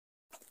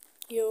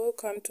You're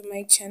welcome to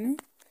my channel.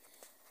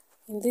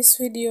 In this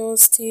video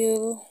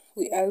still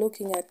we are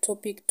looking at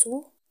topic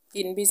 2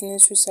 in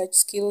business research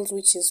skills,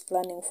 which is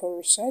planning for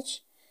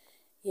research.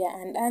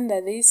 And under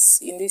this,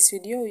 in this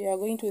video we are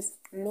going to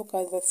look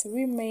at the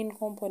 3 main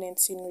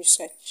components in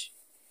research,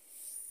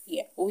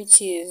 which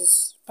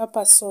is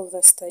purpose of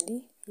the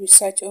study,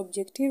 research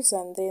objectives,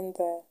 and then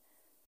the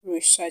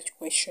research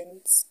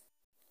questions.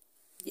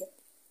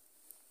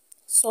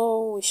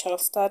 So we shall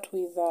start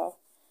with the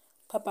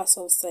purpose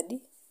of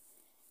study.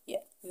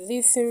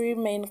 These 3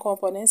 main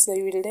components, they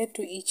relate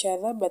to each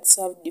other but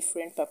serve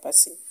different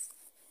purposes.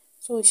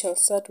 So we shall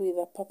start with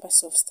the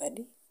purpose of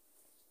study.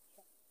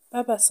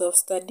 Purpose of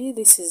study,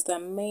 this is the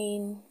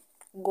main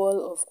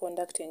goal of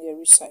conducting a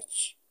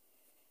research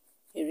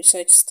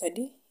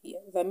study.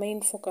 The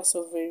main focus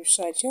of a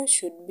researcher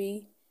should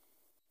be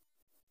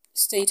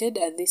stated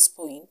at this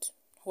point.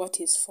 What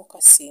is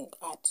focusing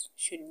at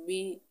should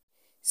be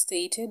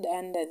stated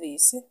under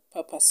this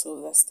purpose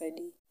of the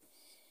study.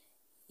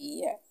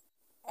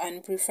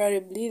 And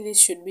preferably this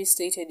should be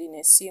stated in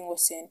a single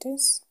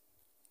sentence.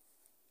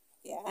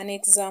 An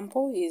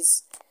example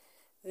is,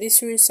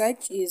 this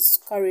research is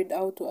carried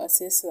out to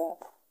assess the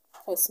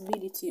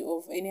possibility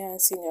of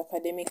enhancing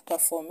academic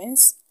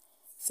performance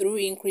through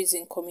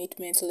increasing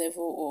commitment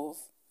level of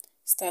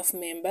staff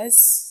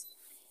members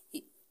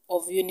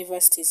of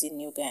universities in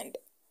Uganda.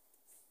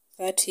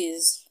 That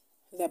is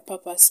the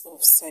purpose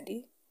of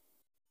study.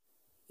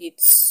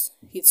 It's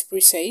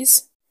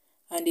precise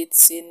and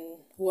it's in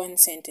one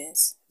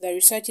sentence. The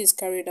research is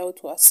carried out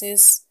to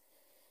assess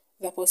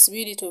the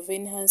possibility of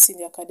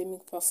enhancing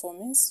academic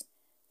performance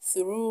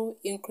through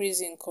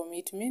increasing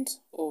commitment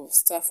of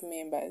staff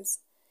members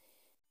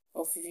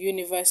of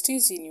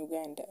universities in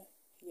Uganda.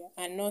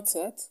 And note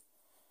that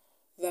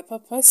the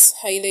purpose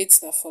highlights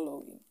the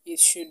following. It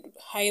should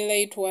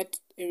highlight what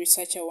a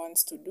researcher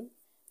wants to do.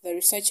 The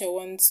researcher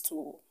wants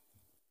to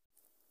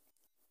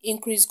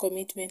increase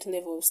commitment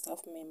level of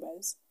staff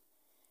members.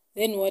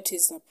 Then what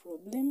is the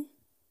problem?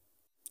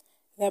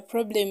 The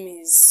problem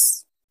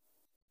is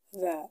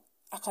the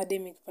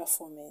academic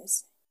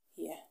performance.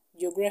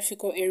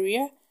 Geographical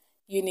area,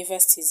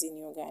 universities in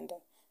Uganda.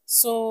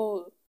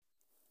 So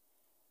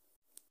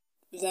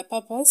the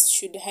purpose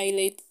should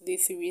highlight the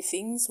 3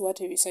 things: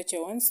 what a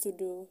researcher wants to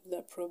do,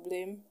 the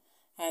problem,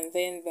 and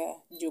then the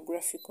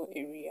geographical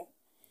area.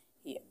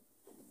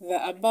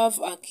 The above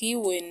are key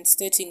when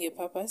stating a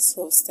purpose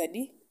of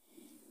study.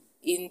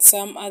 In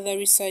some other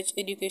research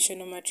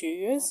educational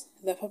materials,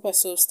 the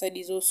purpose of study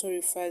is also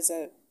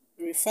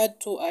referred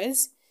to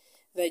as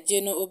the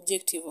general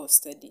objective of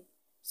study.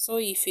 So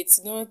if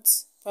it's not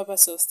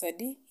purpose of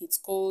study, it's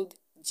called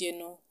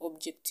general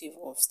objective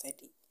of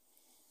study.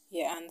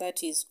 And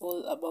that is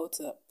all about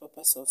the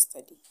purpose of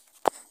study.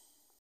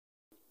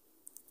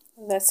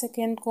 The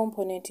second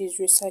component is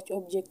research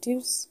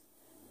objectives.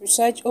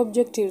 Research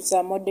objectives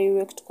are more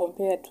direct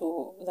compared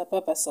to the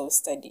purpose of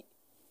study.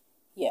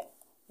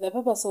 The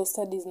purpose of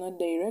study is not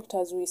direct.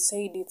 As we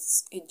said,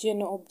 it's a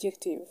general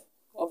objective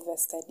of the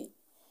study.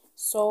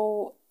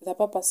 So the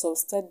purpose of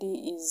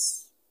study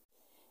is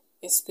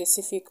a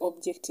specific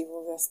objective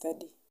of the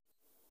study.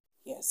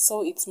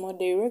 So it's more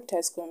direct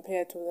as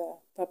compared to the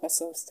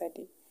purpose of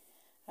study.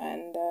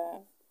 And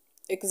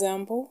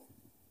example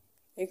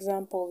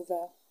of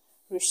the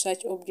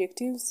research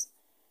objectives,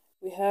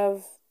 we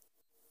have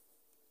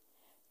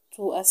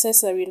to assess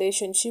the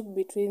relationship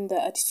between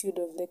the attitude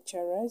of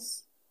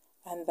lecturers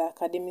and the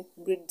academic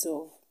grades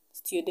of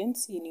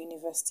students in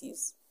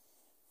universities.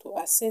 To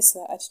assess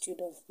the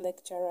attitude of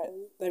lecturers,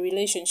 the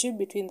relationship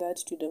between the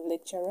attitude of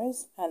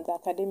lecturers and the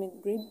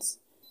academic grades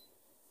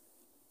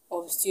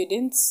of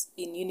students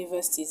in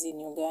universities in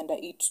Uganda.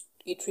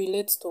 It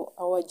relates to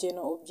our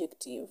general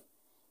objective.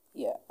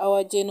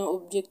 Our general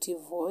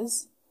objective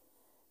was,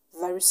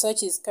 the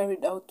research is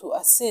carried out to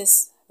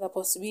assess the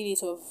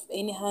possibility of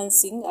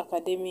enhancing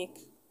academic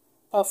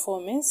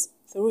performance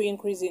through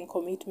increasing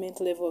commitment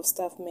level of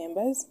staff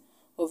members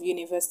of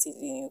universities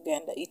in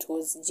Uganda. It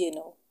was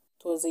general.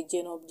 It was a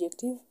general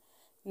objective.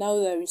 Now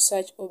the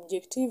research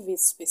objective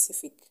is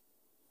specific.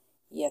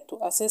 To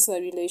assess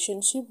the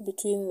relationship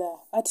between the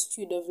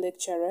attitude of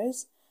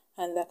lecturers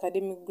and the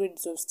academic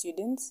grades of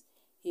students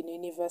in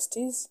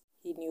universities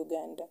in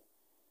Uganda.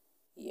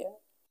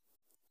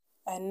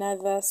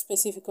 Another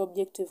specific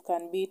objective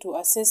can be to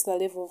assess the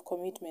level of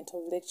commitment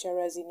of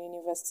lecturers in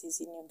universities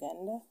in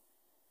Uganda.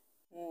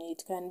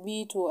 It can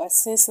be to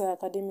assess the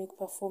academic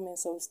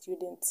performance of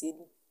students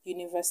in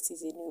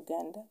universities in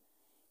Uganda.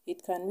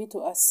 It can be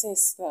to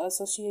assess the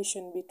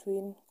association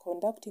between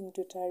conducting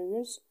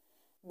tutorials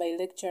by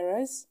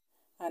lecturers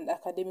and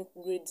academic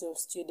grades of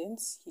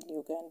students in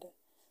Uganda.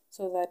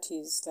 So that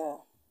is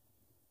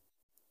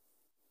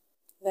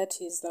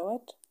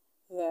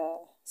the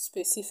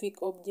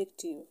specific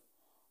objective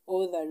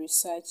or the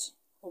research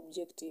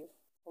objective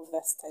of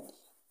the study.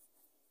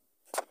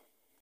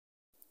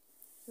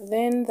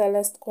 Then the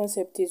last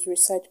concept is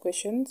research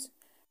questions.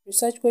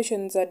 Research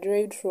questions are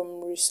derived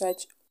from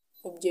research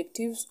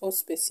objectives or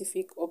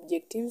specific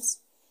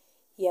objectives.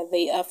 Yeah,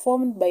 they are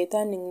formed by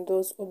turning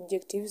those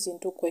objectives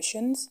into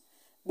questions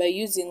by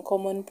using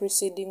common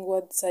preceding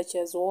words such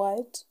as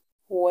what,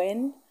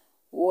 when,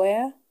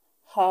 where,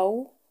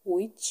 how,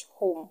 which,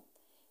 whom.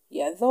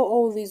 Yeah, though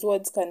all these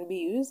words can be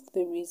used,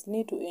 there is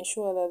need to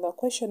ensure that the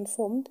question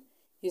formed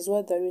is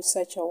what the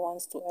researcher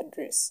wants to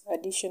address.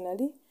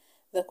 Additionally,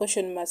 the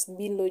question must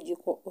be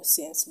logical or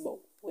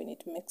sensible when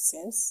it makes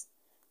sense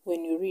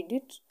when you read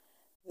it.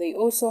 They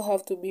also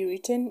have to be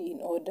written in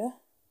order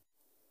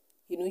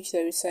in which the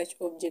research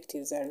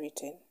objectives are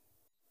written.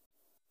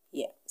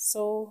 Yeah,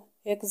 so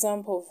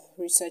example of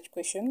research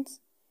questions.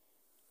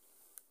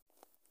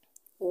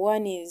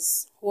 One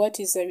is,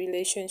 what is the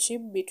relationship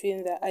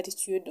between the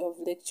attitude of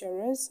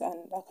lecturers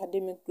and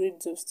academic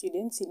grades of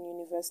students in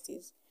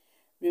universities?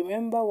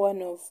 Remember,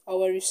 one of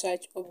our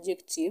research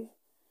objectives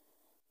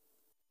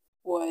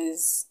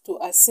was to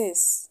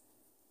assess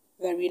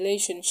the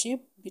relationship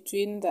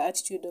between the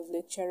attitude of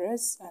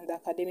lecturers and the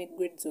academic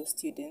grades of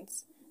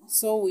students.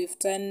 So we've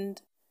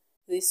turned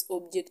this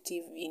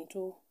objective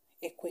into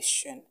a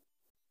question.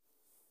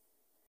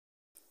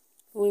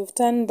 We've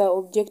turned the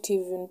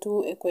objective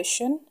into a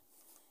question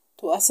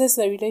to assess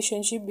the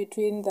relationship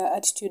between the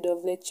attitude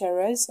of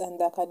lecturers and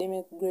the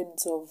academic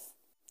grades of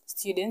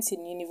students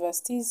in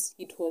universities.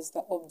 It was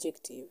the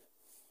objective,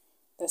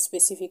 the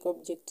specific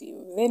objective.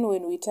 Then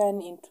when we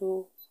turn it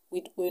into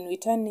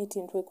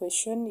a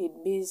question,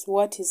 it means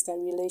what is the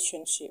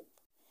relationship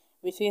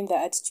between the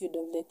attitude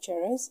of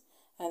lecturers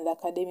and the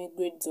academic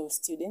grades of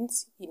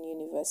students in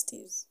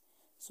universities.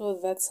 So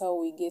that's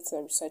how we get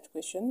the research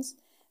questions.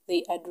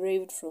 They are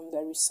derived from the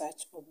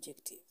research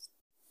objectives.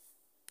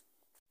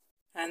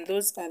 And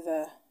those are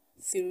the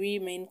three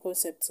main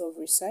concepts of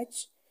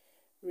research: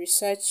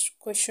 research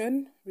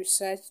question,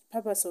 research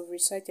purpose of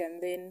research,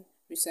 and then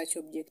research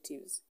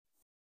objectives.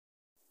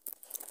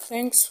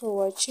 Thanks for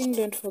watching.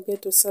 Don't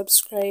forget to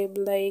subscribe,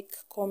 like,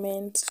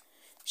 comment,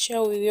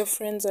 share with your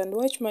friends, and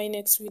watch my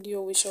next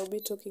video. We shall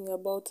be talking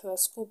about the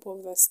scope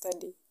of the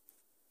study.